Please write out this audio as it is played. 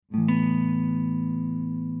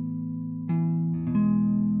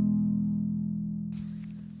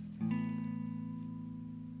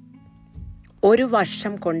ഒരു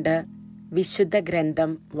വർഷം കൊണ്ട് വിശുദ്ധ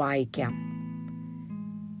ഗ്രന്ഥം വായിക്കാം.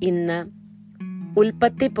 ഇന്ന്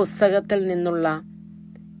ഉൽപ്പത്തി പുസ്തകത്തിൽ നിന്നുള്ള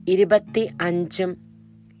 25ഉം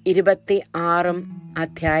 26ഉം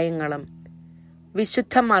അധ്യായങ്ങളും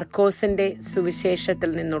വിശുദ്ധ മർക്കോസിന്റെ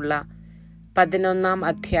സുവിശേഷത്തിൽ നിന്നുള്ള 11ാം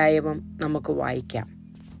അധ്യായവും നമുക്ക് വായിക്കാം.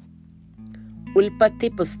 ഉൽപ്പത്തി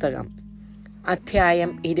പുസ്തകം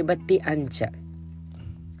അധ്യായം 25.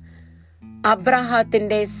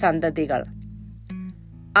 അബ്രാഹത്തിന്റെ സന്തതികൾ.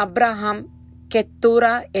 അബ്രഹാം കെത്തൂറ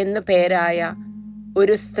എന്നു പേരായ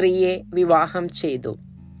ഒരു സ്ത്രീയെ വിവാഹം ചെയ്തു.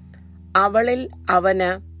 അവളിൽ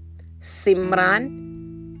അവന് സിമ്രാൻ,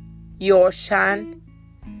 യോഷാൻ,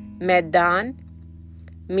 മെദാൻ,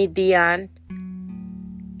 മിദിയാൻ,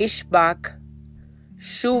 ഇഷ്ബാക്ക്,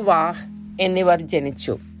 ഷൂവാഹ് എന്നിവർ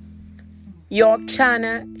ജനിച്ചു.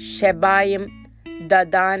 യോക്ഷാന് ഷെബായും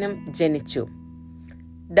ദദാനും ജനിച്ചു.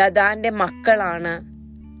 ദദാന്റെ മക്കളാണ്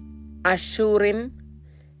അഷൂറിം,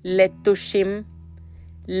 ലെത്തുഷിം,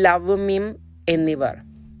 ലവുമിം എന്നിവർ.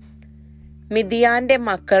 മിദിയാന്റെ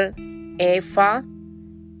മക്കൾ ഏഫ,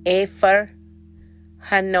 ഏഫർ,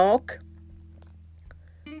 ഹനോക്ക്,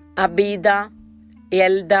 അബീദ,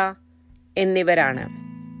 എൽദ എന്നിവരാണ്.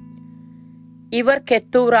 ഇവർ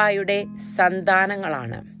കെത്തൂറായുടെ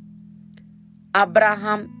സന്താനങ്ങളാണ്.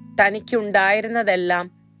 അബ്രഹാം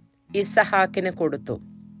തനിക്കുണ്ടായിരുന്നതെല്ലാം ഇസഹാക്കിന് കൊടുത്തു.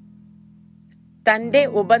 തന്റെ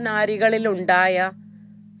ഉപനാരികളിലുണ്ടായ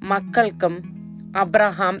മക്കൾക്കും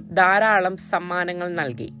അബ്രഹാം ധാരാളം സമ്മാനങ്ങൾ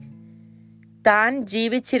നൽകി. താൻ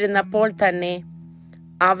ജീവിച്ചിരുന്നപ്പോൾ തന്നെ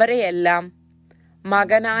അവരെയെല്ലാം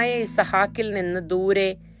മകനായ ഇസഹാക്കിൽ നിന്ന്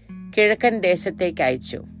ദൂരെ കിഴക്കൻ ദേശത്തേക്ക്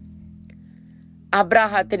അയച്ചു.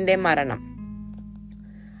 അബ്രാഹത്തിന്റെ മരണം.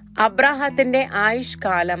 അബ്രാഹത്തിന്റെ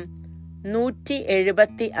ആയുഷ്കാലം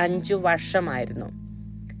 175 വർഷമായിരുന്നു.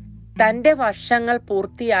 തന്റെ വർഷങ്ങൾ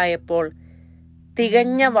പൂർത്തിയായപ്പോൾ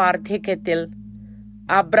തികഞ്ഞ വാർദ്ധക്യത്തിൽ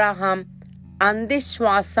അബ്രഹാം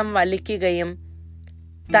അന്ത്യശ്വാസം വലിക്കുകയും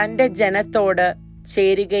തന്റെ ജനത്തോട്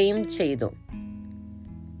ചേരുകയും ചെയ്തു.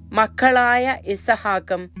 മക്കളായ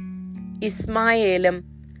ഇസഹാക്കും ഇസ്മായേലും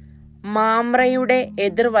മാമ്രയുടെ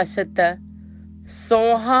എതിർവശത്ത്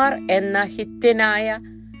സോഹാർ എന്ന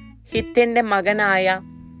ഹിത്തിന്റെ മകനായ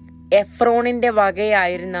എഫ്രോണിന്റെ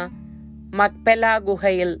വകയായിരുന്ന മക്പെല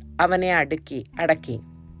ഗുഹയിൽ അവനെ അടക്കി.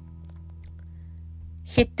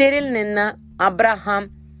 ഹിത്യരിൽ നിന്ന് അബ്രഹാം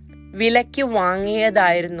വിലയ്ക്ക്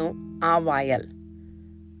വാങ്ങിയതായിരുന്നു ആ വയൽ.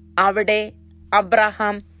 അവിടെ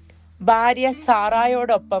അബ്രഹാം ഭാര്യ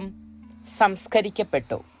സാറായോടൊപ്പം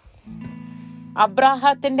സംസ്കരിക്കപ്പെട്ടു.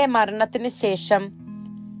 അബ്രാഹത്തിന്റെ മരണത്തിന് ശേഷം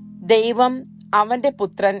ദൈവം അവന്റെ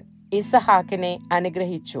പുത്രൻ ഇസഹാക്കിനെ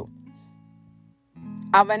അനുഗ്രഹിച്ചു.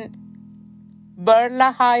 അവൻ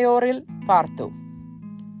ബേർലഹായോറിൽ പാർത്തു.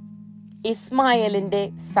 ഇസ്മായേലിന്റെ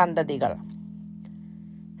സന്തതികൾ.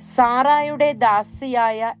 സാറായുടെ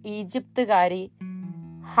ദാസിയായ ഈജിപ്തുകാരി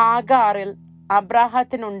ഹാഗാറിൽ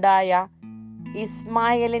അബ്രാഹത്തിനുണ്ടായ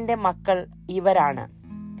ഇസ്മായേലിന്റെ മക്കൾ ഇവരാണ്.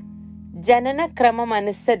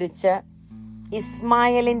 ജനനക്രമമനുസരിച്ച്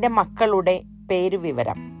ഇസ്മായേലിന്റെ മക്കളുടെ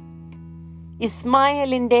പേരുവിവരം.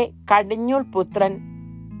 ഇസ്മായേലിന്റെ കടിഞ്ഞൂൽ പുത്രൻ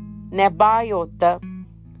നെബായോത്ത്,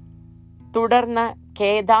 തുടർന്ന്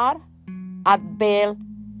കേദാർ, അദ്ബേൽ,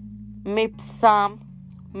 മിബ്സാം,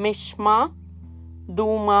 മിഷ്മ,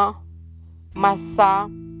 ദൂമ, മസ്സ,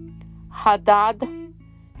 ഹദാദ്,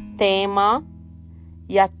 തേമ,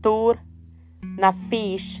 യത്തൂർ,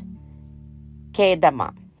 നഫീഷ്, കേദമ.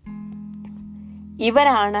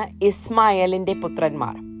 ഇവരാണ് ഇസ്മായേലിന്റെ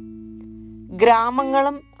പുത്രന്മാർ.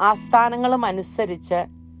 ഗ്രാമങ്ങളും ആസ്ഥാനങ്ങളും അനുസരിച്ച്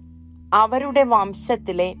അവരുടെ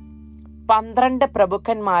വംശത്തിലെ 12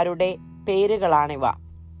 പ്രഭുക്കന്മാരുടെ പേരുകളാണിവ.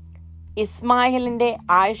 ഇസ്മായേലിന്റെ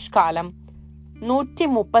ആയുഷ്കാലം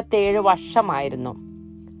 137 വർഷമായിരുന്നു.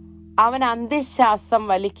 അവൻ അന്ത്യശ്വാസം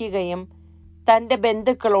വലിക്കുകയും തന്റെ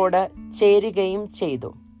ബന്ധുക്കളോട് ചേരുകയും ചെയ്തു.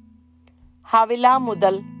 ഹവില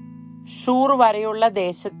മുതൽ ഷൂർ വരെയുള്ള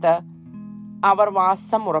ദേശത്ത് അവർ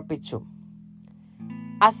വാസം ഉറപ്പിച്ചു.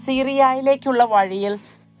 അസീറിയയിലേക്കുള്ള വഴിയിൽ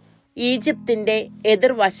ഈജിപ്തിന്റെ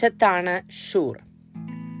എതിർവശത്താണ് ഷൂർ.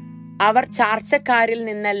 അവർ ചാർച്ചക്കാരിൽ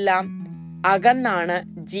നിന്നെല്ലാം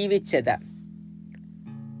അകന്നാണ് ജീവിച്ചത്.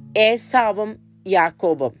 ഏസാവും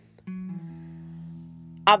യാക്കോബും.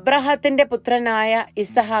 അബ്രാഹത്തിന്റെ പുത്രനായ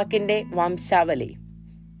ഇസഹാക്കിന്റെ വംശാവലി.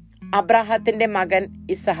 അബ്രാഹത്തിന്റെ മകൻ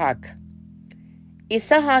ഇസഹാക്ക്.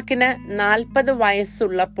 ഇസഹാക്കിന് 40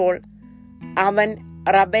 വയസ്സുള്ളപ്പോൾ അവൻ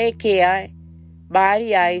റബേക്കയെ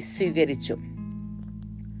ഭാര്യയായി സ്വീകരിച്ചു.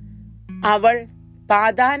 അവൾ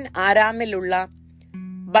പാദാൻ ആരാമിലുള്ള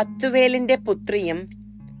ബത്തുവേലിന്റെ പുത്രിയും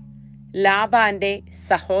ലാബാന്റെ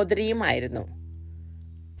സഹോദരിയുമായിരുന്നു.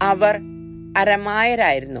 അവർ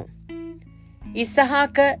അരമായരായിരുന്നു.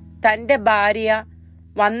 ഇസഹാക്ക് തൻ്റെ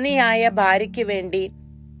വന്ധ്യയായ ഭാര്യയ്ക്ക് വേണ്ടി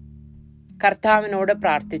കർത്താവിനോട്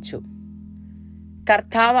പ്രാർത്ഥിച്ചു.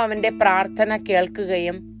 കർത്താവ് അവന്റെ പ്രാർത്ഥന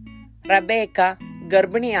കേൾക്കുകയും റബേക്ക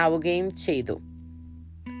ഗർഭിണിയാവുകയും ചെയ്തു.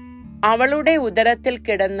 അവളുടെ ഉദരത്തിൽ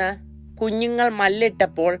കിടന്ന് കുഞ്ഞുങ്ങൾ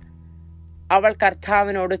മല്ലിട്ടപ്പോൾ അവൾ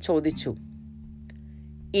കർത്താവിനോട് ചോദിച്ചു,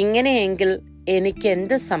 ഇങ്ങനെയെങ്കിൽ എനിക്ക്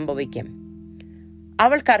എന്ത് സംഭവിക്കും?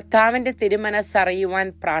 അവൾ കർത്താവിന്റെ തിരുമനസ്സറിയുവാൻ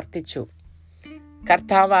പ്രാർത്ഥിച്ചു.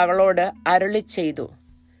 കർത്താവ് അവളോട് അരുളി ചെയ്തു,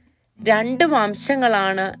 2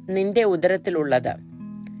 വംശങ്ങളാണ് നിന്റെ ഉദരത്തിലുള്ളത്.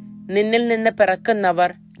 നിന്നിൽ നിന്ന് പിറക്കുന്നവർ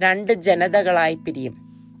 2 ജനതകളായി പിരിയും.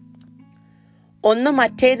 ഒന്ന്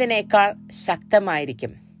മറ്റേതിനേക്കാൾ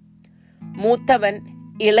ശക്തമായിരിക്കും. മൂത്തവൻ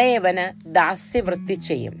ഇളയവന് ദാസ്യവൃത്തി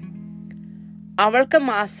ചെയ്യും. അവൾക്ക്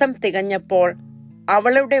മാസം തികഞ്ഞപ്പോൾ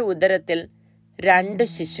അവളുടെ ഉദരത്തിൽ 2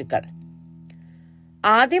 ശിശുക്കൾ.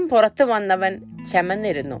 ആദ്യം പുറത്തു വന്നവൻ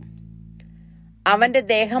ചെമന്നിരുന്നു. അവന്റെ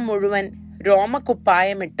ദേഹം മുഴുവൻ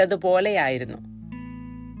രോമക്കുപ്പായമിട്ടതുപോലെയായിരുന്നു.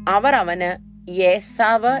 അവർ അവന്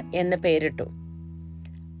ഏസാവ് എന്ന് പേരിട്ടു.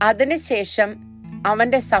 അതിനുശേഷം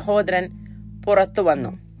അവന്റെ സഹോദരൻ പുറത്തു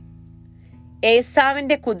വന്നു.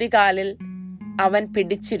 ഏസാവിന്റെ കുതികാലിൽ അവൻ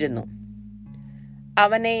പിടിച്ചിരുന്നു.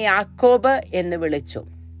 അവനെ യാക്കോബ് എന്ന് വിളിച്ചു.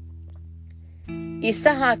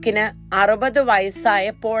 ഇസഹാക്കിന് 60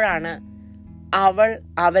 വയസ്സായപ്പോഴാണ് അവൾ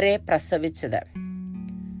അവരെ പ്രസവിച്ചത്.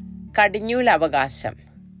 കടിഞ്ഞൂലവകാശം.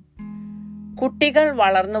 കുട്ടികൾ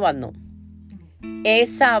വളർന്നു വന്നു.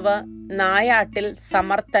 ഏസാവ് നായാട്ടിൽ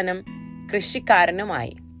സമർത്ഥനും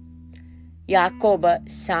കൃഷിക്കാരനുമായി. യാക്കോബ്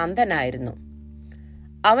ശാന്തനായിരുന്നു.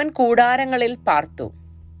 അവൻ കൂടാരങ്ങളിൽ പാർത്തു.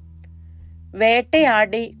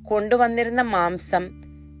 വേട്ടയാടി കൊണ്ടുവന്നിരുന്ന മാംസം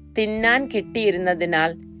തിന്നാൻ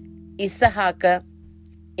കിട്ടിയിരുന്നതിനാൽ ഇസഹാക്ക്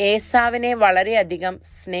ഏസാവിനെ വളരെയധികം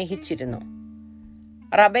സ്നേഹിച്ചിരുന്നു.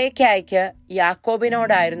 റബേക്കായ്ക്ക്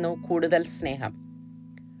യാക്കോബിനോടായിരുന്നു കൂടുതൽ സ്നേഹം.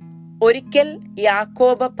 ഒരിക്കൽ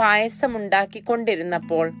യാക്കോബ്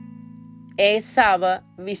പായസമുണ്ടാക്കിക്കൊണ്ടിരുന്നപ്പോൾ ഏസാവ്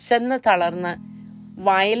വിശന്ന് തളർന്ന്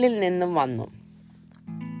വയലിൽ നിന്നും വന്നു.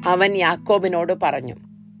 അവൻ യാക്കോബിനോട് പറഞ്ഞു,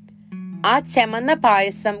 ആ ചെമന്ന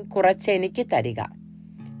പായസം കുറച്ച് എനിക്ക് തരിക.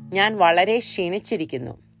 ഞാൻ വളരെ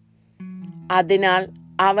ക്ഷീണിച്ചിരിക്കുന്നു. അതിനാൽ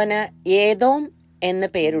അവന് ഏദോം എന്ന്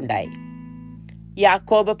പേരുണ്ടായി.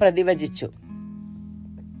 യാക്കോബ് പ്രതിവചിച്ചു,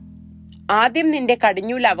 ആദ്യം നിന്റെ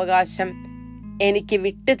കടിഞ്ഞൂലവകാശം എനിക്ക്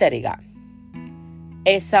വിട്ടുതരിക.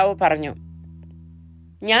 ഏസാവ് പറഞ്ഞു,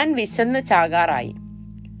 ഞാൻ വിശന്ന് ചാകാറായി.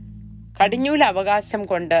 കടിഞ്ഞൂലവകാശം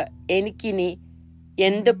കൊണ്ട് എനിക്കിനി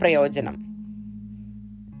എന്തു പ്രയോജനം?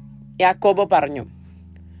 യാക്കോബ് പറഞ്ഞു,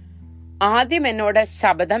 ആദ്യം എന്നോട്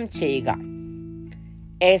ശപഥം ചെയ്യുക.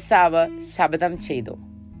 ഏസാവ് ശപഥം ചെയ്തു.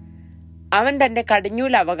 അവൻ തന്റെ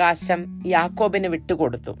കടിഞ്ഞൂലവകാശം യാക്കോബിന്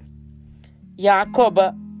വിട്ടുകൊടുത്തു. യാക്കോബ്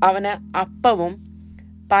അവന് അപ്പവും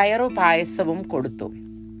പയറു പായസവും കൊടുത്തു.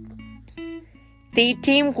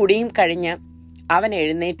 തീറ്റയും കുടിയും കഴിഞ്ഞ് അവൻ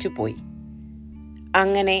എഴുന്നേറ്റുപോയി.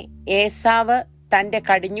 അങ്ങനെ ഏസാവ് തന്റെ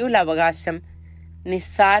കടിഞ്ഞൂലവകാശം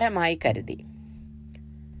നിസ്സാരമായി കരുതി.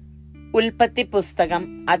 ഉൽപ്പത്തി പുസ്തകം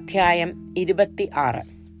അധ്യായം 26.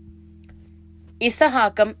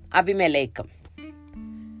 ഇസഹാക്കും അബിമേലെക്കും.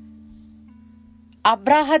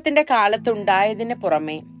 അബ്രാഹത്തിന്റെ കാലത്തുണ്ടായതിന്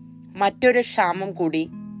പുറമെ മറ്റൊരു ക്ഷാമം കൂടി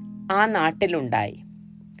ആ നാട്ടിലുണ്ടായി.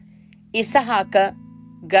 ഇസഹാക്ക്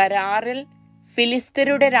ഗരാറിൽ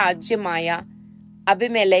ഫിലിസ്ത്യരുടെ രാജ്യമായ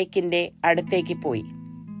അബിമേലെക്കിന്റെ അടുത്തേക്ക് പോയി.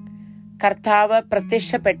 കർത്താവ്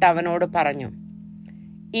പ്രത്യക്ഷപ്പെട്ട് അവനോട് പറഞ്ഞു,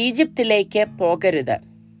 ഈജിപ്തിലേക്ക് പോകരുത്.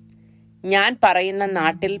 ഞാൻ പറയുന്ന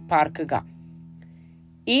നാട്ടിൽ പാർക്കുക.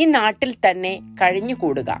 ഈ നാട്ടിൽ തന്നെ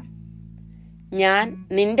കഴിഞ്ഞുകൂടുക. ഞാൻ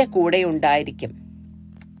നിന്റെ കൂടെ ഉണ്ടായിരിക്കും.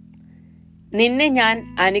 നിന്നെ ഞാൻ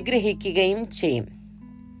അനുഗ്രഹിക്കുകയും ചെയ്യും.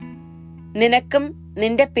 നിനക്കും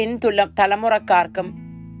നിന്റെ തലമുറക്കാർക്കും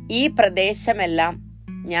ഈ പ്രദേശമെല്ലാം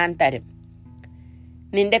ഞാൻ തരും.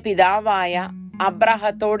 നിന്റെ പിതാവായ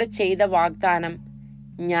അബ്രാഹത്തോട് ചെയ്ത വാഗ്ദാനം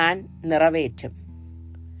ഞാൻ നിറവേറ്റും.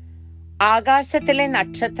 ആകാശത്തിലെ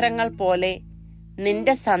നക്ഷത്രങ്ങൾ പോലെ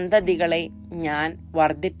നിന്റെ സന്തതികളെ ഞാൻ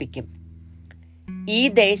വർദ്ധിപ്പിക്കും. ഈ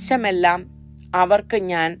ദേശമെല്ലാം അവർക്ക്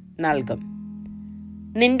ഞാൻ നൽകും.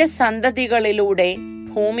 നിന്റെ സന്തതികളിലൂടെ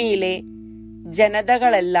ഭൂമിയിലെ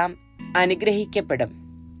ജനതകളെല്ലാം അനുഗ്രഹിക്കപ്പെടും.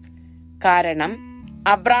 കാരണം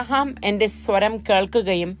അബ്രഹാം എന്റെ സ്വരം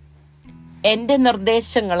കേൾക്കുകയും എന്റെ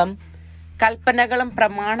നിർദ്ദേശങ്ങളും കൽപ്പനകളും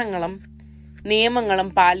പ്രമാണങ്ങളും നിയമങ്ങളും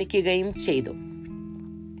പാലിക്കുകയും ചെയ്തു.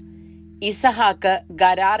 ഇസഹാക്ക്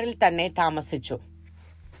ഗരാറിൽ തന്നെ താമസിച്ചു.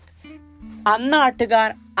 അന്നാട്ടുകാർ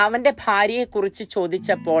അവന്റെ ഭാര്യയെക്കുറിച്ച്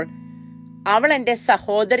ചോദിച്ചപ്പോൾ അവൾ എന്റെ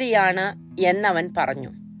സഹോദരിയാണ് എന്നവൻ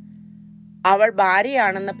പറഞ്ഞു. അവൾ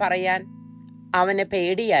ഭാര്യയാണെന്ന് പറയാൻ അവന്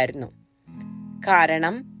പേടിയായിരുന്നു.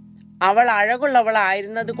 കാരണം അവൾ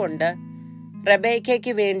അഴകുള്ളവളായിരുന്നതുകൊണ്ട്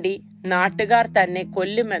റെബേക്കയ്ക്ക് വേണ്ടി നാട്ടുകാർ തന്നെ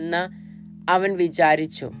കൊല്ലുമെന്ന് അവൻ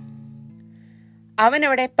വിചാരിച്ചു. അവൻ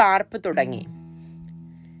അവിടെ പാർപ്പ് തുടങ്ങി.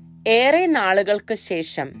 ഏറെ നാളുകൾക്ക്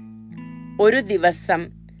ശേഷം ഒരു ദിവസം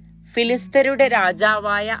ഫിലിസ്ത്യരുടെ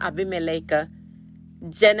രാജാവായ അബിമേലെക്ക്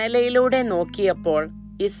ജനലയിലൂടെ നോക്കിയപ്പോൾ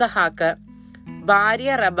ഇസഹാക്ക്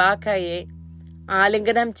ഭാര്യ റബേക്കയെ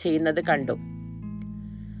ആലിംഗനം ചെയ്യുന്നത് കണ്ടു.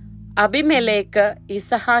 അബിമേലെക്ക്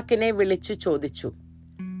ഇസഹാക്കിനെ വിളിച്ചു ചോദിച്ചു,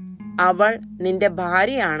 അവൾ നിന്റെ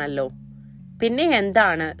ഭാര്യയാണല്ലോ, പിന്നെ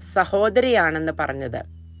എന്താണ് സഹോദരിയാണെന്ന് പറഞ്ഞത്?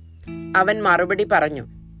 അവൻ മറുപടി പറഞ്ഞു,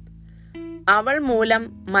 അവൾ മൂലം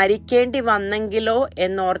മരിക്കേണ്ടി വന്നെങ്കിലോ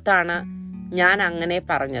എന്നോർത്താണ് ഞാൻ അങ്ങനെ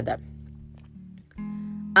പറഞ്ഞത്.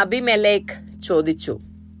 അബിമേലെക്ക് ചോദിച്ചു,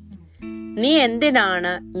 നീ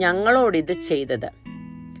എന്തിനാണ് ഞങ്ങളോടിത് ചെയ്തത്?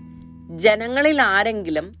 ജനങ്ങളിൽ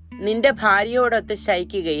ആരെങ്കിലും നിന്റെ ഭാര്യയോടൊത്ത്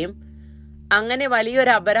ശയിക്കുകയും അങ്ങനെ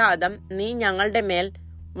വലിയൊരു അപരാധം നീ ഞങ്ങളുടെ മേൽ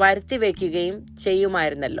വരുത്തി വയ്ക്കുകയും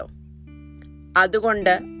ചെയ്യുമായിരുന്നല്ലോ.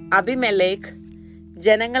 അതുകൊണ്ട് അബിമേലെക്ക്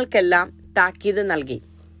ജനങ്ങൾക്കെല്ലാം താക്കീത് നൽകി,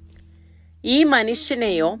 ഈ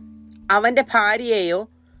മനുഷ്യനെയോ അവന്റെ ഭാര്യയെയോ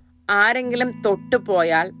ആരെങ്കിലും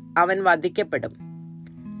തൊട്ടുപോയാൽ അവൻ വധിക്കപ്പെടും.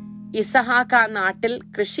 ഇസഹാക്ക് ആ നാട്ടിൽ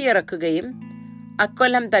കൃഷി ഇറക്കുകയും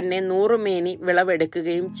അക്കൊല്ലം തന്നെ 100 മേനി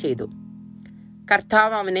വിളവെടുക്കുകയും ചെയ്തു.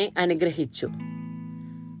 കർത്താവ് അവനെ അനുഗ്രഹിച്ചു.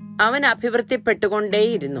 അവൻ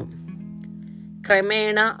അഭിവൃദ്ധിപ്പെട്ടുകൊണ്ടേയിരുന്നു.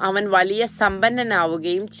 ക്രമേണ അവൻ വലിയ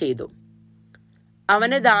സമ്പന്നനാവുകയും ചെയ്തു.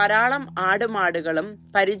 അവന് ധാരാളം ആടുമാടുകളും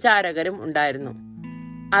പരിചാരകരും ഉണ്ടായിരുന്നു.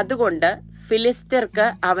 അതുകൊണ്ട് ഫിലിസ്ത്യർക്ക്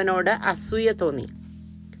അവനോട് അസൂയ തോന്നി.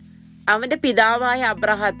 അവന്റെ പിതാവായ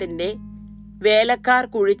അബ്രാഹത്തിന്റെ വേലക്കാർ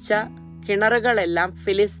കുഴിച്ച കിണറുകളെല്ലാം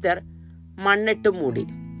ഫിലിസ്ത്യർ മണ്ണിട്ടു മൂടി.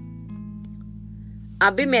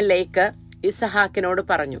 അബിമേലെക്ക് ഇസഹാക്കിനോട്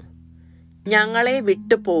പറഞ്ഞു, ഞങ്ങളെ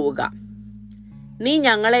വിട്ടു പോവുക, നീ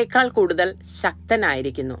ഞങ്ങളെക്കാൾ കൂടുതൽ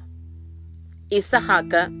ശക്തനായിരിക്കുന്നു.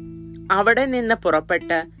 ഇസഹാക്ക് അവിടെ നിന്ന്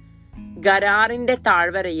പുറപ്പെട്ട് ഗരാറിന്റെ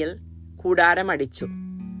താഴ്വരയിൽ കൂടാരമടിച്ചു.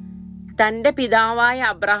 തന്റെ പിതാവായ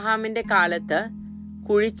അബ്രഹാമിന്റെ കാലത്ത്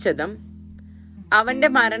കുഴിച്ചതും അവന്റെ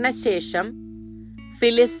മരണശേഷം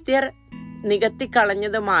ഫിലിസ്ത്യർ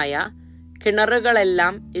നികത്തിക്കളഞ്ഞതുമായ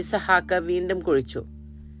കിണറുകളെല്ലാം ഇസഹാക്ക് വീണ്ടും കുഴിച്ചു.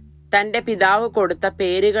 തന്റെ പിതാവ് കൊടുത്ത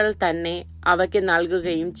പേരുകൾ തന്നെ അവയ്ക്ക്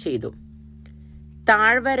നൽകുകയും ചെയ്തു.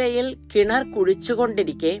 താഴ്വരയിൽ കിണർ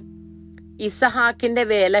കുഴിച്ചുകൊണ്ടിരിക്കെ ഇസഹാക്കിന്റെ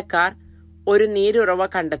വേലക്കാർ ഒരു നീരുറവ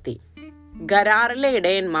കണ്ടെത്തി. ഗരാറിലെ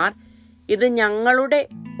ഇടയന്മാർ ഇത് ഞങ്ങളുടെ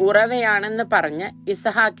ഉറവയാണെന്ന് പറഞ്ഞ്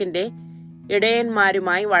ഇസഹാക്കിന്റെ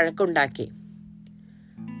ഇടയന്മാരുമായി വഴക്കുണ്ടാക്കി.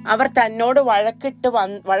 അവർ തന്നോട്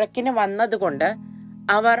വഴക്കിന് വന്നതുകൊണ്ട്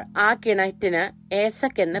അവർ ആ കിണറ്റിന്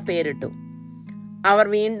ഏസക് എന്ന് പേരിട്ടു. അവർ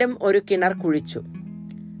വീണ്ടും ഒരു കിണർ കുഴിച്ചു.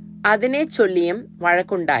 അതിനെ ചൊല്ലിയും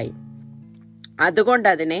വഴക്കുണ്ടായി.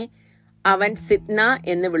 അതുകൊണ്ടതിനെ അവൻ സിദ്ന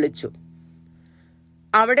എന്ന് വിളിച്ചു.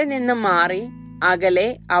 അവിടെ നിന്ന് മാറി അകലെ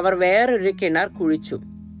അവർ വേറൊരു കിണർ കുഴിച്ചു.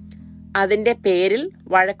 അതിന്റെ പേരിൽ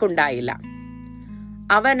വഴക്കുണ്ടായില്ല.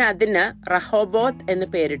 അവൻ അതിന് റഹോബോത്ത് എന്ന്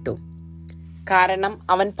പേരിട്ടു. കാരണം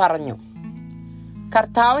അവൻ പറഞ്ഞു,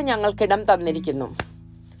 കർത്താവ് ഞങ്ങൾക്കിടം തന്നിരിക്കുന്നു,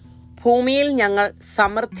 ഭൂമിയിൽ ഞങ്ങൾ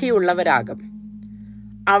സമൃദ്ധിയുള്ളവരാകും.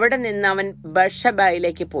 അവിടെ നിന്ന് അവൻ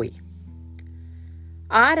ബർഷബയിലേക്ക് പോയി.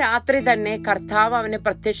 ആ രാത്രി തന്നെ കർത്താവ് അവന്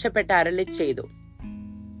പ്രത്യക്ഷപ്പെട്ട് അരുളി ചെയ്തു,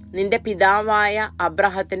 നിന്റെ പിതാവായ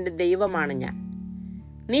അബ്രാഹത്തിന്റെ ദൈവമാണ് ഞാൻ.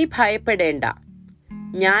 നീ ഭയപ്പെടേണ്ട,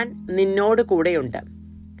 ഞാൻ നിന്നോട് കൂടെയുണ്ട്.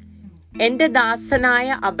 എന്റെ ദാസനായ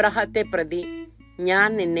അബ്രാഹത്തെ പ്രതി ഞാൻ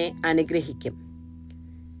നിന്നെ അനുഗ്രഹിക്കും.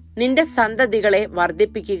 നിന്റെ സന്തതികളെ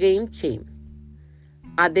വർദ്ധിപ്പിക്കുകയും ചെയ്യും.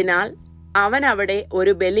 അതിനാൽ അവൻ അവിടെ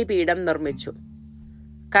ഒരു ബലിപീഠം നിർമ്മിച്ചു.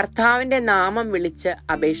 കർത്താവിന്റെ നാമം വിളിച്ച്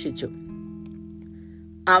അപേക്ഷിച്ചു.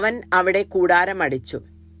 അവൻ അവിടെ കൂടാരമടിച്ചു.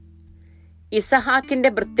 ഇസഹാക്കിന്റെ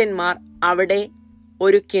ഭൃത്യന്മാർ അവിടെ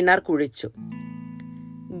ഒരു കിണർ കുഴിച്ചു.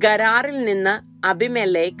 ഗരാറിൽ നിന്ന്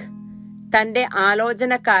അബിമേലെക്ക് തന്റെ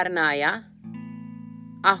ആലോചനക്കാരനായ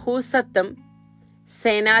അഹൂസത്തും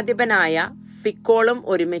സേനാധിപനായ ഫിക്കോളും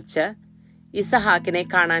ഒരുമിച്ച് ഇസഹാക്കിനെ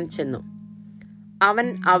കാണാൻ ചെന്നു. അവൻ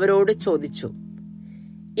അവരോട് ചോദിച്ചു,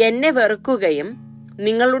 എന്നെ വെറുക്കുകയും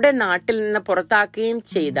നിങ്ങളുടെ നാട്ടിൽ നിന്ന് പുറത്താക്കുകയും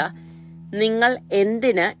ചെയ്ത നിങ്ങൾ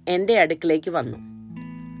എന്തിന് എന്റെ അടുക്കിലേക്ക് വന്നു?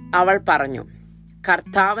 അവൾ പറഞ്ഞു,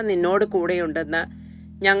 കർത്താവ് നിന്നോട് കൂടെയുണ്ടെന്ന്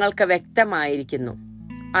ഞങ്ങൾക്ക് വ്യക്തമായിരിക്കുന്നു.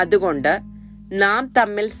 അതുകൊണ്ട് നാം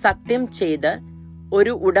തമ്മിൽ സത്യം ചെയ്ത്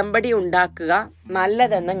ഒരു ഉടമ്പടി ഉണ്ടാക്കുക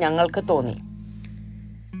നല്ലതെന്ന് ഞങ്ങൾക്ക് തോന്നി.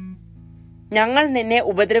 ഞങ്ങൾ നിന്നെ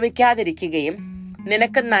ഉപദ്രവിക്കാതിരിക്കുകയും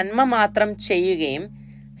നിനക്ക് നന്മ മാത്രം ചെയ്യുകയും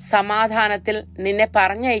സമാധാനത്തിൽ നിന്നെ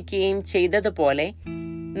പറഞ്ഞയക്കുകയും ചെയ്തതുപോലെ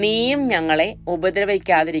നീയും ഞങ്ങളെ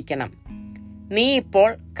ഉപദ്രവിക്കാതിരിക്കണം. നീ ഇപ്പോൾ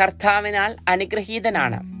കർത്താവിനാൽ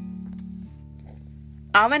അനുഗ്രഹീതനാണ്.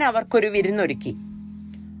 അവൻ അവർക്കൊരു വിരുന്നൊരുക്കി.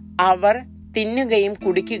 അവർ തിന്നുകയും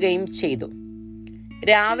കുടിക്കുകയും ചെയ്തു.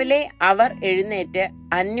 രാവിലെ അവർ എഴുന്നേറ്റ്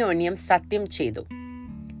അന്യോന്യം സത്യം ചെയ്തു.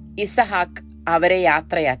 ഇസഹാക്ക് അവരെ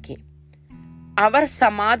യാത്രയാക്കി. അവർ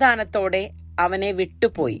സമാധാനത്തോടെ അവനെ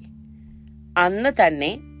വിട്ടുപോയി. അന്ന്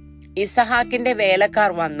തന്നെ ഇസഹാക്കിന്റെ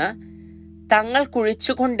വേലക്കാർ വന്ന് തങ്ങൾ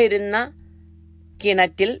കുഴിച്ചുകൊണ്ടിരുന്ന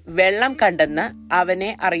കിണറ്റിൽ വെള്ളം കണ്ടെന്ന്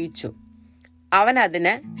അവനെ അറിയിച്ചു. അവൻ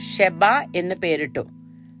അതിന് ഷെബ എന്ന് പേരിട്ടു.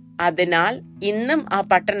 അതിനാൽ ഇന്നും ആ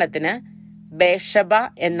പട്ടണത്തിന് ബേർഷെബ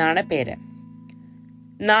എന്നാണ് പേര്.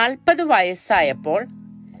 40 വയസ്സായപ്പോൾ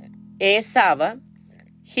ഏസാവ്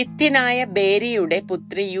ഹിത്യനായ ബേരിയുടെ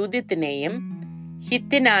പുത്രി യൂദിത്തിനെയും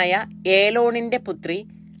ഹിത്യനായ ഏലോണിന്റെ പുത്രി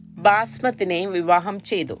ബാസ്മത്തിനെയും വിവാഹം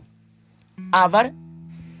ചെയ്തു. അവർ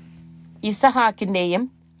ഇസഹാക്കിന്റെയും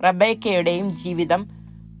റബേക്കയുടെയും ജീവിതം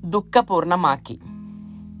ദുഃഖപൂർണമാക്കി.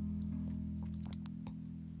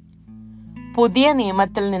 പുതിയ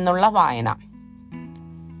നിയമത്തിൽ നിന്നുള്ള വായന.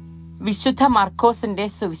 വിശുദ്ധ മർക്കോസിന്റെ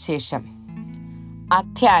സുവിശേഷം,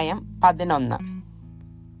 അധ്യായം 11.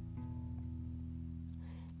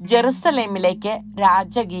 ജെറുസലേമിലേക്ക്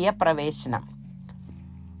രാജകീയ പ്രവേശനം.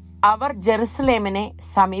 അവർ ജെറുസലേമിനെ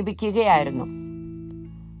സമീപിക്കുകയായിരുന്നു.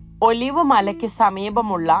 ഒലിവ് മലയ്ക്ക്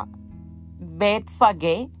സമീപമുള്ള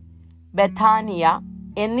ബേത്ഫഗെ, ബഥാനിയ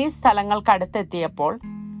എന്നീ സ്ഥലങ്ങൾക്കടുത്തെത്തിയപ്പോൾ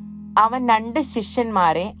അവൻ 2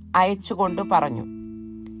 ശിഷ്യന്മാരെ അയച്ചുകൊണ്ടു പറഞ്ഞു,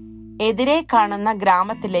 എതിരെ കാണുന്ന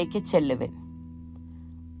ഗ്രാമത്തിലേക്ക് ചെല്ലുവിൻ.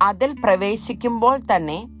 അതിൽ പ്രവേശിക്കുമ്പോൾ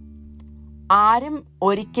തന്നെ ആരും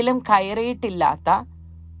ഒരിക്കലും കയറിയിട്ടില്ലാത്ത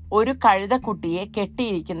ഒരു കഴുതക്കുട്ടിയെ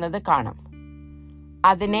കെട്ടിയിരിക്കുന്നത് കാണും.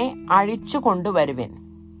 അതിനെ അഴിച്ചു കൊണ്ടുവരുവിൻ.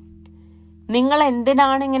 നിങ്ങൾ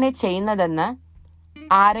എന്തിനാണ് ഇങ്ങനെ ചെയ്യുന്നതെന്ന്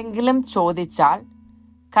ആരെങ്കിലും ചോദിച്ചാൽ,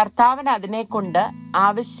 കർത്താവിന് അതിനെക്കൊണ്ട്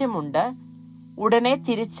ആവശ്യമുണ്ട്, ഉടനെ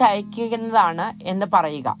തിരിച്ചയക്കുന്നതാണ് എന്ന്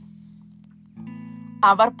പറയുക.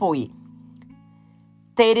 അവർ പോയി.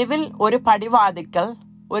 തെരുവിൽ ഒരു പടിവാതിക്കൽ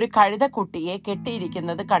ഒരു കഴുതക്കുട്ടിയെ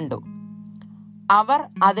കെട്ടിയിരിക്കുന്നത് കണ്ടു. അവർ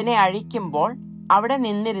അതിനെ അഴിക്കുമ്പോൾ അവിടെ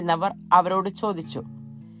നിന്നിരുന്നവർ അവരോട് ചോദിച്ചു,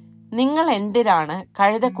 നിങ്ങൾ എന്തിനാണ്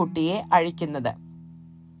കഴുതക്കുട്ടിയെ അഴിക്കുന്നത്?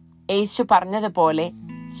 യേശു പറഞ്ഞതുപോലെ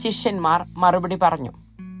ശിഷ്യന്മാർ മറുപടി പറഞ്ഞു.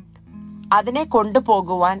 അതിനെ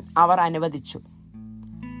കൊണ്ടുപോകുവാൻ അവർ അനുവദിച്ചു.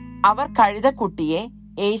 അവർ കഴുതക്കുട്ടിയെ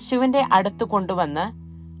യേശുവിന്റെ അടുത്ത് കൊണ്ടുവന്ന്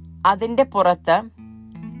അതിന്റെ പുറത്ത്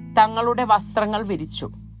തങ്ങളുടെ വസ്ത്രങ്ങൾ വിരിച്ചു.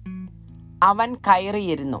 അവൻ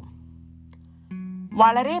കയറിയിരുന്നു.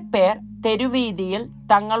 വളരെ പേർ തെരുവീതിയിൽ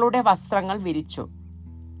തങ്ങളുടെ വസ്ത്രങ്ങൾ വിരിച്ചു.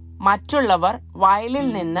 മറ്റുള്ളവർ വയലിൽ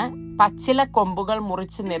നിന്ന് പച്ചില കൊമ്പുകൾ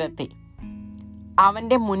മുറിച്ചു നിരത്തി.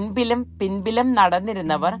 അവന്റെ മുൻപിലും പിൻപിലും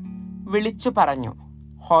നടന്നിരുന്നവർ വിളിച്ചു പറഞ്ഞു,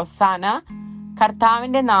 ഹോസാന,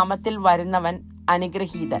 കർത്താവിന്റെ നാമത്തിൽ വരുന്നവൻ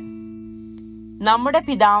അനുഗ്രഹീതൻ. നമ്മുടെ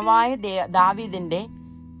പിതാവായ ദാവീദിന്റെ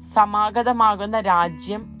സമാഗതമാകുന്ന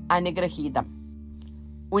രാജ്യം അനുഗ്രഹീതം.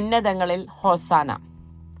 ഉന്നതങ്ങളിൽ ഹോസാന.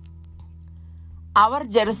 അവർ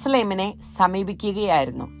ജെറുസലേമിനെ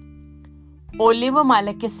സമീപിക്കുകയായിരുന്നു. ഒലിവ്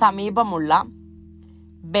മലയ്ക്ക് സമീപമുള്ള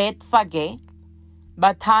ബേത്ഫഗെ,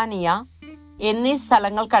 ബഥാനിയ എന്നീ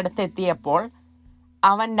സ്ഥലങ്ങൾക്കടുത്തെത്തിയപ്പോൾ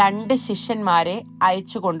അവൻ 2 ശിഷ്യന്മാരെ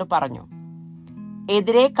അയച്ചുകൊണ്ട് പറഞ്ഞു,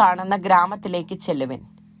 എതിരെ കാണുന്ന ഗ്രാമത്തിലേക്ക് ചെല്ലുവിൻ.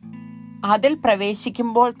 അതിൽ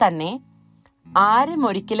പ്രവേശിക്കുമ്പോൾ തന്നെ ആരും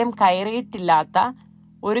ഒരിക്കലും കയറിയിട്ടില്ലാത്ത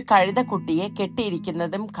ഒരു കഴുതക്കുട്ടിയെ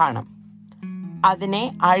കെട്ടിയിരിക്കുന്നതും കാണും. അതിനെ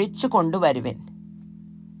അഴിച്ചു കൊണ്ടുവരുവിൻ.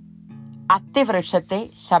 അത്തിവൃക്ഷത്തെ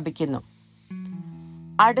ശപിക്കുന്നു.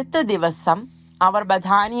 അടുത്ത ദിവസം അവർ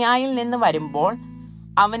ബഥാനിയായിൽ നിന്ന് വരുമ്പോൾ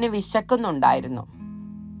അവന് വിശക്കുന്നുണ്ടായിരുന്നു.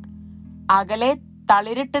 അകലെ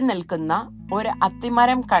തളിരിട്ട് നിൽക്കുന്ന ഒരു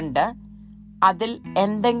അത്തിമരം കണ്ട് അതിൽ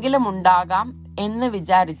എന്തെങ്കിലും ഉണ്ടാകാം എന്ന്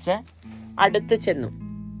വിചാരിച്ച് അടുത്തു ചെന്നു.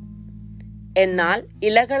 എന്നാൽ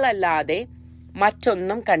ഇലകളല്ലാതെ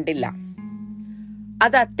മറ്റൊന്നും കണ്ടില്ല.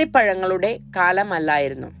 അത് അത്തിപ്പഴങ്ങളുടെ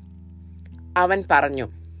കാലമല്ലായിരുന്നു. അവൻ പറഞ്ഞു,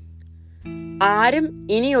 ആരും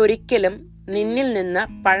ഇനി ഒരിക്കലും നിന്നിൽ നിന്ന്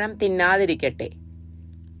പഴം തിന്നാതിരിക്കട്ടെ.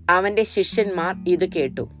 അവന്റെ ശിഷ്യന്മാർ ഇത്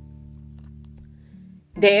കേട്ടു.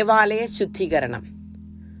 ദേവാലയ ശുദ്ധീകരണം.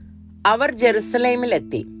 അവർ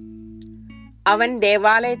ജെറുസലേമിലെത്തി. അവൻ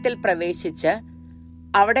ദേവാലയത്തിൽ പ്രവേശിച്ച്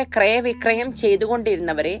അവിടെ ക്രയവിക്രയം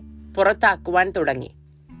ചെയ്തുകൊണ്ടിരുന്നവരെ പുറത്താക്കുവാൻ തുടങ്ങി.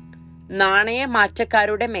 നാണയ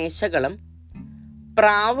മാറ്റക്കാരുടെ മേശകളും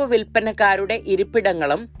പ്രാവ് വിൽപ്പനക്കാരുടെ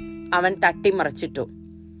ഇരിപ്പിടങ്ങളും അവൻ തട്ടിമറിച്ചിട്ടു.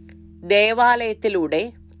 ദേവാലയത്തിലൂടെ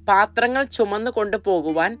പാത്രങ്ങൾ ചുമന്നു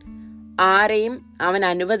കൊണ്ടുപോകുവാൻ ആരെയും അവൻ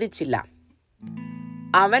അനുവദിച്ചില്ല.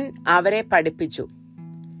 അവൻ അവരെ പഠിപ്പിച്ചു,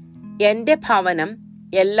 എന്റെ ഭവനം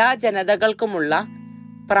എല്ലാ ജനതകൾക്കുമുള്ള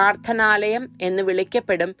പ്രാർത്ഥനാലയം എന്ന്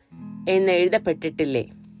വിളിക്കപ്പെടും എന്ന് എഴുതപ്പെട്ടിട്ടില്ലേ?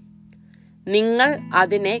 നിങ്ങൾ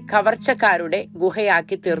അതിനെ കവർച്ചക്കാരുടെ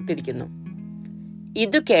ഗുഹയാക്കി തീർത്തിരിക്കുന്നു.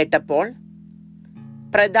 ഇതു കേട്ടപ്പോൾ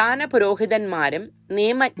പ്രധാന പുരോഹിതന്മാരും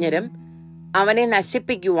നിയമജ്ഞരും അവനെ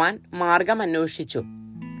നശിപ്പിക്കുവാൻ മാർഗം അന്വേഷിച്ചു.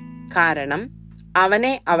 കാരണം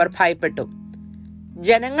അവനെ അവർ ഭയപ്പെട്ടു.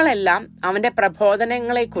 ജനങ്ങളെല്ലാം അവന്റെ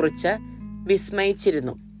പ്രബോധനങ്ങളെക്കുറിച്ച്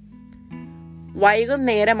വിസ്മയിച്ചിരുന്നു.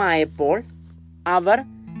 വൈകുന്നേരമായപ്പോൾ അവർ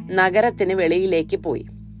നഗരത്തിന് വെളിയിലേക്ക് പോയി.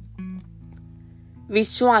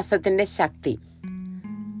 വിശ്വാസത്തിന്റെ ശക്തി.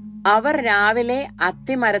 അവർ രാവിലെ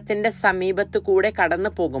അത്തിമരത്തിന്റെ സമീപത്തു കൂടെ കടന്നു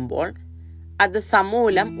പോകുമ്പോൾ അത്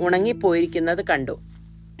സമൂലം ഉണങ്ങിപ്പോയിരിക്കുന്നത് കണ്ടു.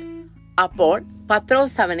 അപ്പോൾ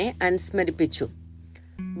പത്രോസ് അവനെ അനുസ്മരിപ്പിച്ചു.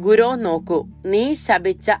 ഗുരോ, നോക്കൂ, നീ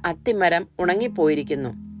ശപിച്ച അത്തിമരം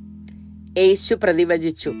ഉണങ്ങിപ്പോയിരിക്കുന്നു. യേശു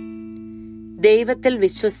പ്രതിവചിച്ചു, ദൈവത്തിൽ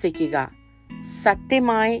വിശ്വസിക്കുക.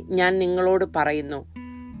 സത്യമായി ഞാൻ നിങ്ങളോട് പറയുന്നു,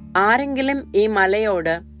 ആരെങ്കിലും ഈ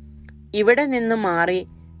മലയോട് ഇവിടെ നിന്ന് മാറി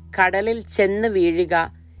കടലിൽ ചെന്ന് വീഴുക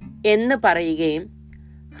എന്ന് പറയുകയും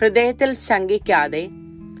ഹൃദയത്തിൽ ശങ്കിക്കാതെ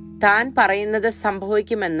താൻ പറയുന്നത്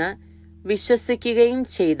സംഭവിക്കുമെന്ന് വിശ്വസിക്കുകയും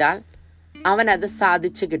ചെയ്താൽ അവനത്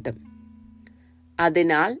സാധിച്ചു കിട്ടും.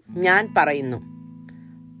 അതിനാൽ ഞാൻ പറയുന്നു,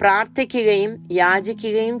 പ്രാർത്ഥിക്കുകയും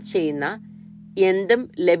യാചിക്കുകയും ചെയ്യുന്ന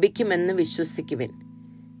എന്തും ലഭിക്കുമെന്ന് വിശ്വസിക്കുവിൻ,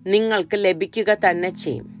 നിങ്ങൾക്ക് ലഭിക്കുക തന്നെ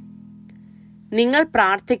ചെയ്യും. നിങ്ങൾ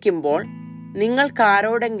പ്രാർത്ഥിക്കുമ്പോൾ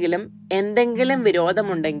നിങ്ങൾക്കാരോടെങ്കിലും എന്തെങ്കിലും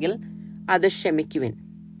വിരോധമുണ്ടെങ്കിൽ അത് ക്ഷമിക്കുവിൻ.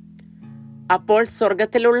 അപ്പോൾ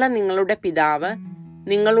സ്വർഗത്തിലുള്ള നിങ്ങളുടെ പിതാവ്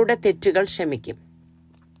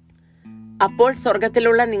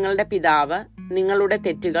നിങ്ങളുടെ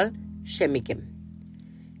തെറ്റുകൾ ക്ഷമിക്കും.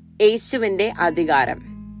 യേശുവിന്റെ അധികാരം.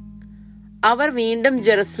 അവർ വീണ്ടും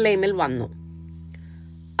ജെറുസലേമിൽ വന്നു.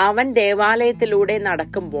 അവൻ ദേവാലയത്തിലൂടെ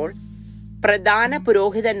നടക്കുമ്പോൾ പ്രധാന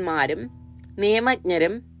പുരോഹിതന്മാരും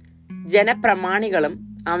നിയമജ്ഞരും ജനപ്രമാണികളും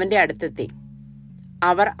അവന്റെ അടുത്തെത്തി.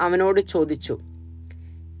 അവർ അവനോട് ചോദിച്ചു,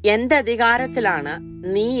 എന്തധികാരത്തിലാണ്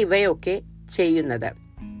നീ ഇവയൊക്കെ ചെയ്യുന്നത്?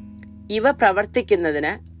 ഇവ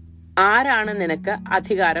പ്രവർത്തിക്കുന്നതിന് ആരാണ് നിനക്ക്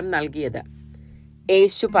അധികാരം നൽകിയത്?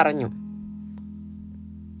 യേശു പറഞ്ഞു,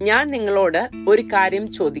 ഞാൻ നിങ്ങളോട് ഒരു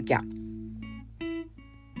കാര്യം ചോദിക്കാം,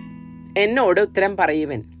 എന്നോട് ഉത്തരം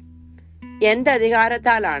പറയുവിൻ.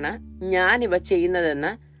 എന്തധികാരത്താലാണ് ഞാൻ ഇവ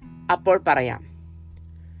ചെയ്യുന്നതെന്ന് അപ്പോൾ പറയാം.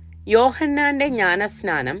 യോഹന്നാന്റെ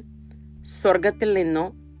ജ്ഞാനസ്നാനം സ്വർഗത്തിൽ നിന്നോ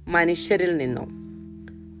മനുഷ്യരിൽ നിന്നോ?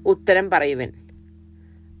 ഉത്തരം പറയുവിൻ.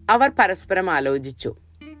 അവർ പരസ്പരം ആലോചിച്ചു.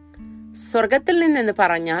 സ്വർഗത്തിൽ നിന്നെന്ന്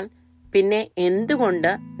പറഞ്ഞാൽ പിന്നെ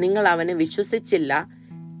എന്തുകൊണ്ട് നിങ്ങൾ അവനെ വിശ്വസിച്ചില്ല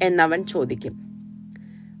എന്നവൻ ചോദിക്കും.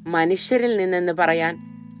 മനുഷ്യരിൽ നിന്നെന്ന് പറയാൻ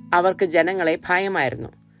അവർക്ക് ജനങ്ങളെ ഭയമായിരുന്നു.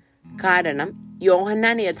 കാരണം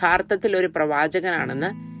യോഹന്നാൻ യഥാർത്ഥത്തിൽ ഒരു പ്രവാചകനാണെന്ന്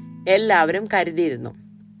എല്ലാവരും കരുതിയിരുന്നു.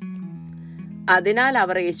 അതിനാൽ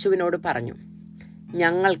അവർ യേശുവിനോട് പറഞ്ഞു,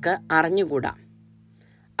 ഞങ്ങൾക്ക് അറിഞ്ഞുകൂടാ.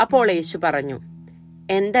 അപ്പോൾ യേശു പറഞ്ഞു,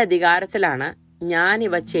 എന്തധികാരത്തിലാണ് ഞാൻ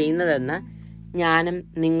ഇവ ചെയ്യുന്നതെന്ന് ഞാനും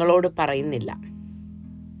നിങ്ങളോട് പറയുന്നില്ല.